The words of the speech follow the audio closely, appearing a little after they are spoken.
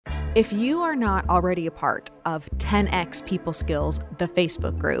If you are not already a part of 10X People Skills, the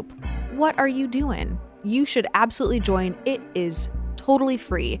Facebook group, what are you doing? You should absolutely join. It is totally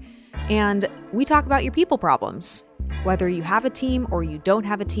free. And we talk about your people problems. Whether you have a team or you don't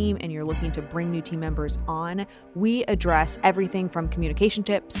have a team and you're looking to bring new team members on, we address everything from communication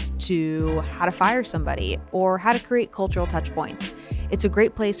tips to how to fire somebody or how to create cultural touch points. It's a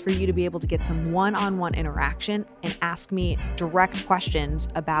great place for you to be able to get some one-on-one interaction and ask me direct questions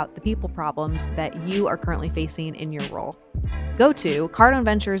about the people problems that you are currently facing in your role. Go to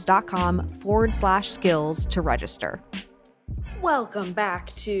cardoneventures.com/skills to register. Welcome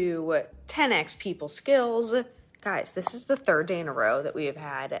back to 10X People Skills. Guys, this is the third day in a row that we have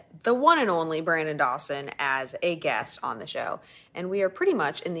had the one and only Brandon Dawson as a guest on the show. And we are pretty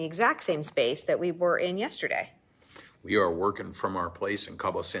much in the exact same space that we were in yesterday. We are working from our place in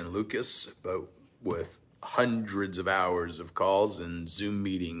Cabo San Lucas, but with hundreds of hours of calls and Zoom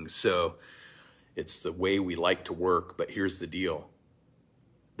meetings. So it's the way we like to work. But here's the deal.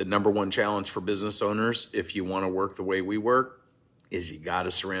 The number one challenge for business owners, if you want to work the way we work, is you got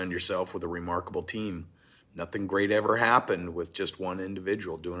to surround yourself with a remarkable team. Nothing great ever happened with just one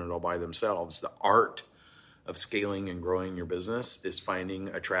individual doing it all by themselves. The art of scaling and growing your business is finding,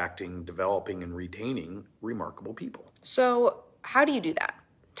 attracting, developing, and retaining remarkable people. So how do you do that?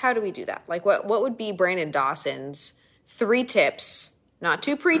 How do we do that? Like what would be Brandon Dawson's 3 tips, not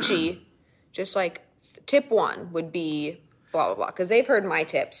too preachy, just like tip 1 would be blah, blah, blah. Because they've heard my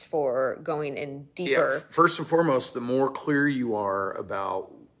tips for going in deeper. Yeah, first and foremost, the more clear you are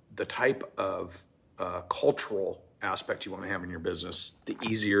about the type of cultural aspect you want to have in your business, the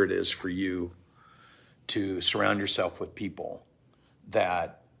easier it is for you to surround yourself with people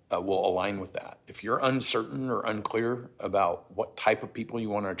that will align with that. If you're uncertain or unclear about what type of people you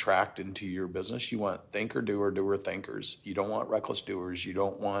want to attract into your business, you want thinker, doer, doer, thinkers. You don't want reckless doers. You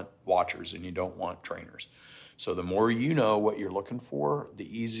don't want watchers, and you don't want trainers. So the more you know what you're looking for, the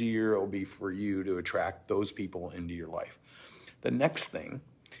easier it will be for you to attract those people into your life. The next thing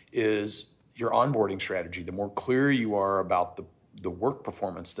is your onboarding strategy. The more clear you are about the work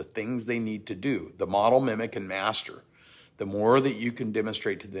performance, the things they need to do, the model, mimic, and master, the more that you can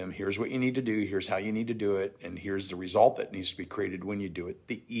demonstrate to them, here's what you need to do, here's how you need to do it, and here's the result that needs to be created when you do it,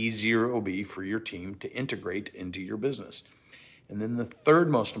 the easier it will be for your team to integrate into your business. And then the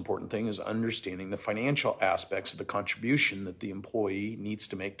third most important thing is understanding the financial aspects of the contribution that the employee needs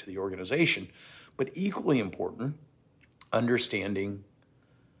to make to the organization. But equally important, understanding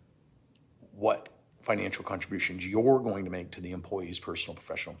what financial contributions you're going to make to the employee's personal,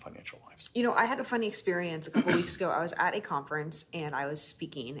 professional, and financial lives. You know, I had a funny experience a couple weeks ago. I was at a conference and I was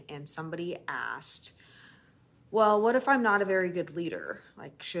speaking, and somebody asked, well, what if I'm not a very good leader?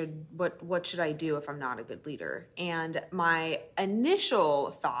 Like, what should I do if I'm not a good leader? And my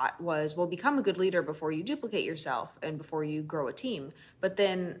initial thought was, well, become a good leader before you duplicate yourself and before you grow a team. But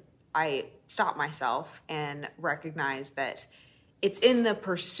then I stopped myself and recognized that it's in the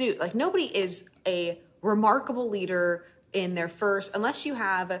pursuit. Like, nobody is a remarkable leader in their first, unless you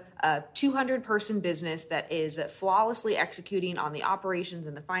have a 200-person business that is flawlessly executing on the operations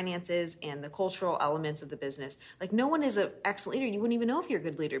and the finances and the cultural elements of the business. Like, no one is an excellent leader. You wouldn't even know if you're a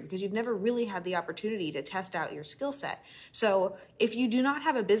good leader because you've never really had the opportunity to test out your skill set. So if you do not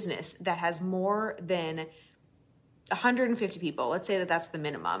have a business that has more than 150 people, let's say that that's the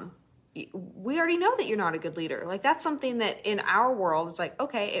minimum, we already know that you're not a good leader. Like, that's something that in our world, it's like,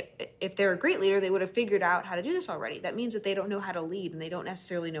 okay, if they're a great leader, they would have figured out how to do this already. That means that they don't know how to lead and they don't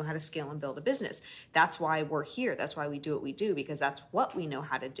necessarily know how to scale and build a business. That's why we're here. That's why we do what we do, because that's what we know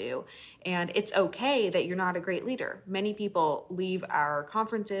how to do. And it's okay that you're not a great leader. Many people leave our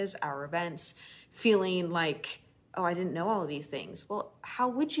conferences, our events, feeling like, oh, I didn't know all of these things. Well, how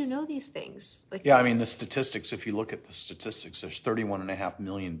would you know these things? Yeah, I mean, the statistics, if you look at the statistics, there's 31.5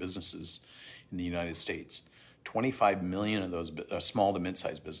 million businesses in the United States. 25 million of those small to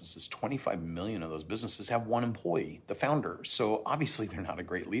mid-sized businesses, 25 million of those businesses have one employee, the founder. So obviously they're not a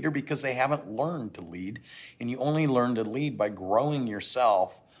great leader because they haven't learned to lead. And you only learn to lead by growing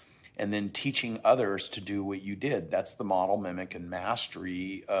yourself and then teaching others to do what you did. That's the model, mimic, and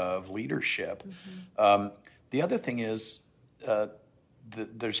mastery of leadership. Mm-hmm. The other thing is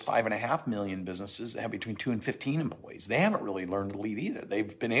there's 5.5 million businesses that have between 2 and 15 employees. They haven't really learned to lead either.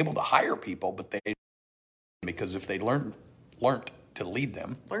 They've been able to hire people, but because if they learned to lead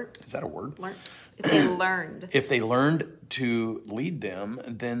them, is that a word? If they learned to lead them,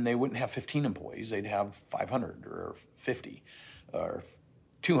 then they wouldn't have 15 employees. They'd have 500 or 50 or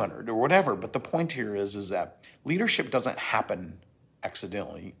 200 or whatever. But the point here is that leadership doesn't happen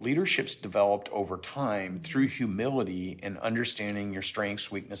accidentally. Leadership's developed over time through humility and understanding your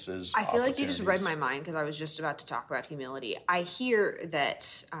strengths, weaknesses, I feel like you just read opportunities. my mind because I was just about to talk about humility. I hear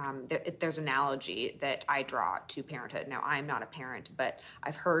that there's an analogy that I draw to parenthood. Now, I'm not a parent, but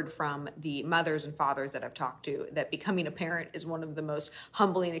I've heard from the mothers and fathers that I've talked to that becoming a parent is one of the most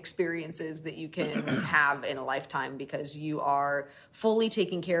humbling experiences that you can have in a lifetime, because you are fully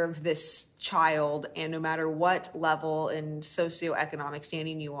taking care of this child, and no matter what level and socioeconomic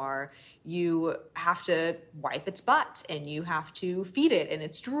standing you are, you have to wipe its butt and you have to feed it and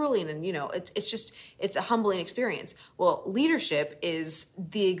it's drooling, and it's a humbling experience. Well, leadership is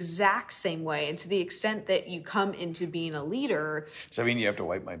the exact same way, and to the extent that you come into being a leader. Does that mean you have to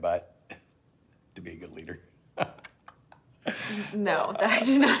wipe my butt to be a good leader? No, that I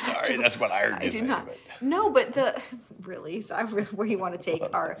do not. Sorry, that's what I heard you say. But. No, but where you want to take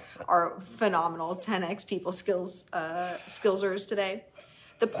our phenomenal 10x people skillsers today.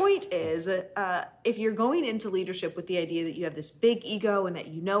 The point is, if you're going into leadership with the idea that you have this big ego and that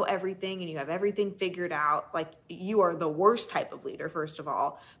you know everything and you have everything figured out, like, you are the worst type of leader, first of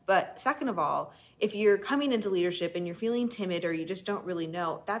all. But second of all, if you're coming into leadership and you're feeling timid or you just don't really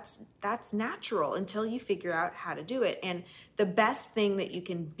know, that's natural until you figure out how to do it. And the best thing that you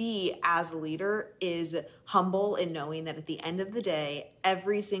can be as a leader is humble in knowing that at the end of the day,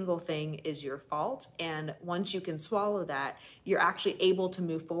 every single thing is your fault. And once you can swallow that, you're actually able to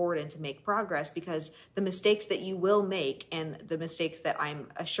move forward and to make progress, because the mistakes that you will make and the mistakes that I'm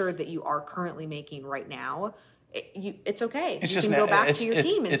assured that you are currently making right now, it's okay. It's you just can go back to your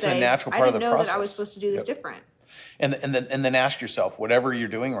team and it's say, a natural I part of didn't the know process. that I was supposed to do this different. And then ask yourself, whatever you're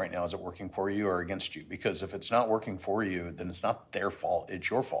doing right now, is it working for you or against you? Because if it's not working for you, then it's not their fault, it's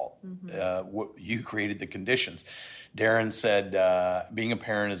your fault. You created the conditions. Darren said, being a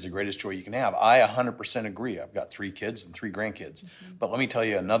parent is the greatest joy you can have. I 100% agree. I've got 3 kids and 3 grandkids. But let me tell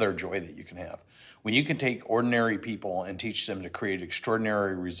you another joy that you can have. When you can take ordinary people and teach them to create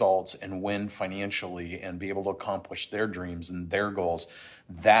extraordinary results and win financially and be able to accomplish their dreams and their goals,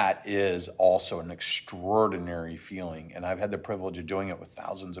 that is also an extraordinary feeling. And I've had the privilege of doing it with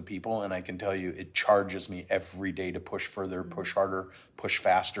thousands of people, and I can tell you it charges me every day to push further, push harder, push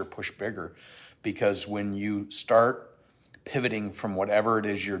faster, push bigger. Because when you start pivoting from whatever it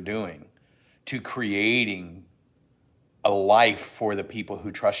is you're doing to creating a life for the people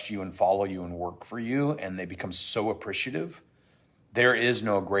who trust you and follow you and work for you, and they become so appreciative, there is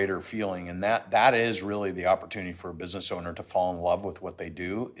no greater feeling. And that is really the opportunity for a business owner to fall in love with what they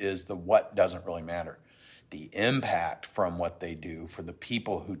do. Is the what doesn't really matter. The impact from what they do for the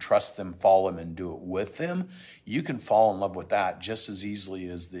people who trust them, follow them, and do it with them, you can fall in love with that just as easily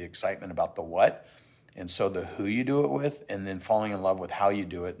as the excitement about the what. And so the who you do it with, and then falling in love with how you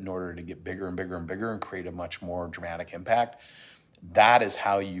do it in order to get bigger and bigger and bigger and create a much more dramatic impact. That is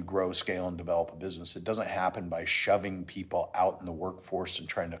how you grow, scale, and develop a business. It doesn't happen by shoving people out in the workforce and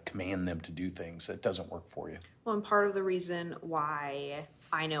trying to command them to do things. That doesn't work for you. Well, and part of the reason why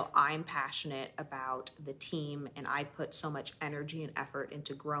I know I'm passionate about the team, and I put so much energy and effort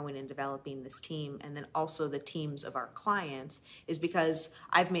into growing and developing this team, and then also the teams of our clients, is because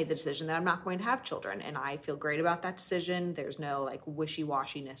I've made the decision that I'm not going to have children, and I feel great about that decision. There's no like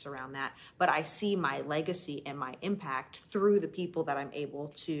wishy-washiness around that, but I see my legacy and my impact through the people that I'm able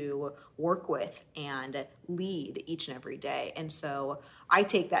to work with and lead each and every day. And so I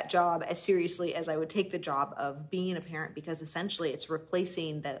take that job as seriously as I would take the job of being a parent, because essentially it's replacing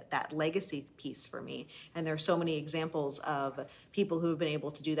that legacy piece for me. And there are so many examples of people who have been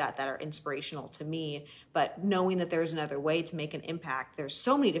able to do that are inspirational to me. But knowing that there's another way to make an impact, there's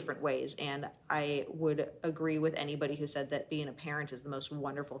so many different ways. And I would agree with anybody who said that being a parent is the most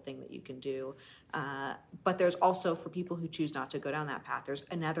wonderful thing that you can do. But there's also, for people who choose not to go down that path, there's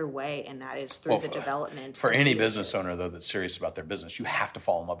another way, and that is through the development. For any business owner, though, that's serious about their business, you have to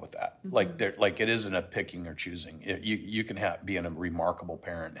fall in love with that. Like it isn't a picking or choosing. You can be a remarkable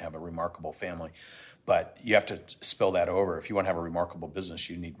parent and have a remarkable family, but you have to spill that over. If you want to have a remarkable business,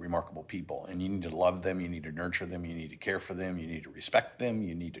 you need remarkable people, and you need to love them, you need to nurture them, you need to care for them, you need to respect them,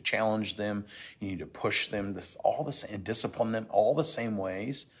 you need to challenge them, you need to push them, and discipline them all the same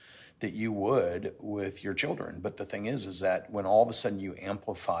ways that you would with your children. But the thing is that when all of a sudden you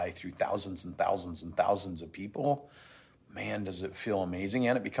amplify through thousands and thousands and thousands of people, man, does it feel amazing.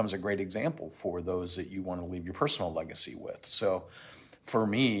 And it becomes a great example for those that you want to leave your personal legacy with. So for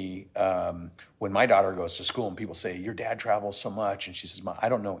me, when my daughter goes to school and people say, your dad travels so much, and she says, I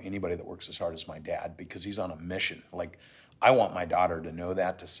don't know anybody that works as hard as my dad, because he's on a mission. Like, I want my daughter to know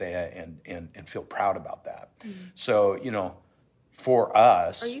that, to say it, and feel proud about that. So, for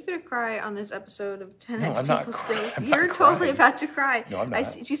us. Are you going to cry on this episode of 10X No, I'm not People crying. Skills? I'm not You're totally crying. about to cry. No, I'm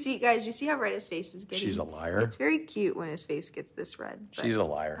not. Do you see, guys, do you see how red his face is getting? She's a liar. It's very cute when his face gets this red. but She's a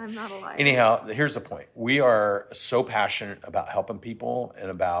liar. I'm not a liar. Anyhow, here's the point. We are so passionate about helping people and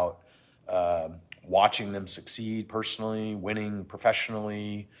about watching them succeed personally, winning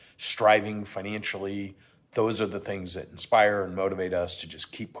professionally, striving financially. Those are the things that inspire and motivate us to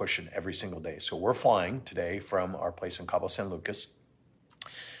just keep pushing every single day. So we're flying today from our place in Cabo San Lucas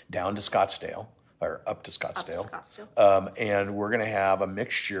down to Scottsdale, or up to Scottsdale. And we're going to have a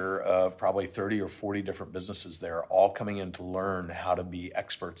mixture of probably 30 or 40 different businesses there, all coming in to learn how to be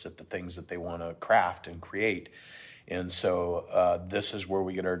experts at the things that they want to craft and create. And so this is where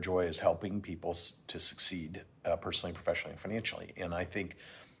we get our joy, is helping people to succeed personally, professionally, and financially. And I think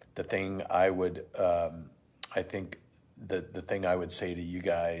the thing I would, the thing I would say to you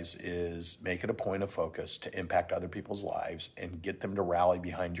guys is make it a point of focus to impact other people's lives and get them to rally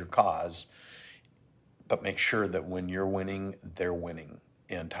behind your cause. But make sure that when you're winning, they're winning,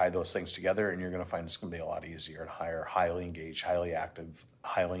 and tie those things together. And you're going to find it's going to be a lot easier to hire highly engaged, highly active,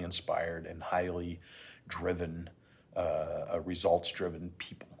 highly inspired, and highly driven, results-driven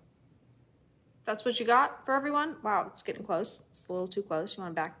people. That's what you got for everyone? Wow, it's getting close. It's a little too close. You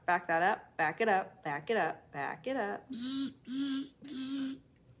want to back that up? Back it up. Back it up. Back it up.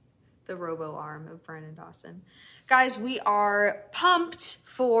 The robo arm of Brandon Dawson. Guys, we are pumped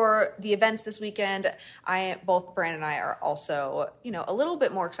for the events this weekend. Both Brandon and I are also, a little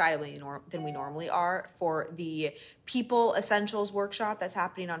bit more excited than we normally are for the People Essentials workshop that's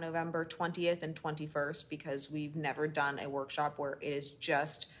happening on November 20th and 21st, because we've never done a workshop where it is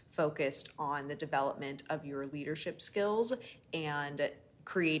just focused on the development of your leadership skills and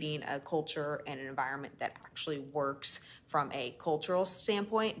creating a culture and an environment that actually works from a cultural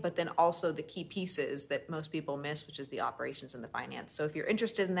standpoint, but then also the key pieces that most people miss, which is the operations and the finance. So if you're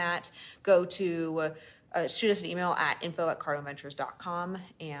interested in that, go to shoot us an email at info@cardonventures.com,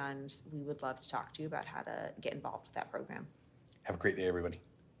 and we would love to talk to you about how to get involved with that program. Have a great day, everybody.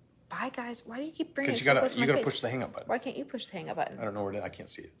 Bye, guys. Why do you keep bringing it Because so close to my you gotta face? push the hang up button. Why can't you push the hang up button? I don't know where I can't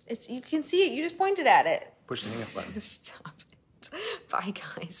see it. You can see it. You just pointed at it. Push the hang up button. Stop it. Bye,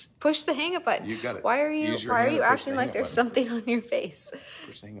 guys. Push the hang up button. You got it. Why are you Use your hand to push acting the like hang up there's button. something on your face?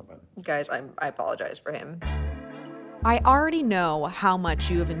 Push the hang up button. Guys, I apologize for him. I already know how much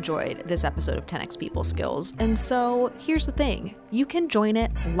you have enjoyed this episode of 10X People Skills, and so here's the thing. You can join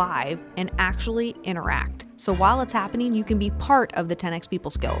it live and actually interact. So while it's happening, you can be part of the 10X People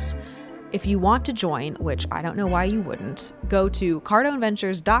Skills. If you want to join, which I don't know why you wouldn't, go to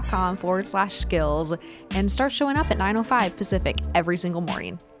cardonventures.com/skills and start showing up at 9:05 Pacific every single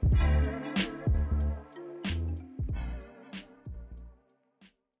morning.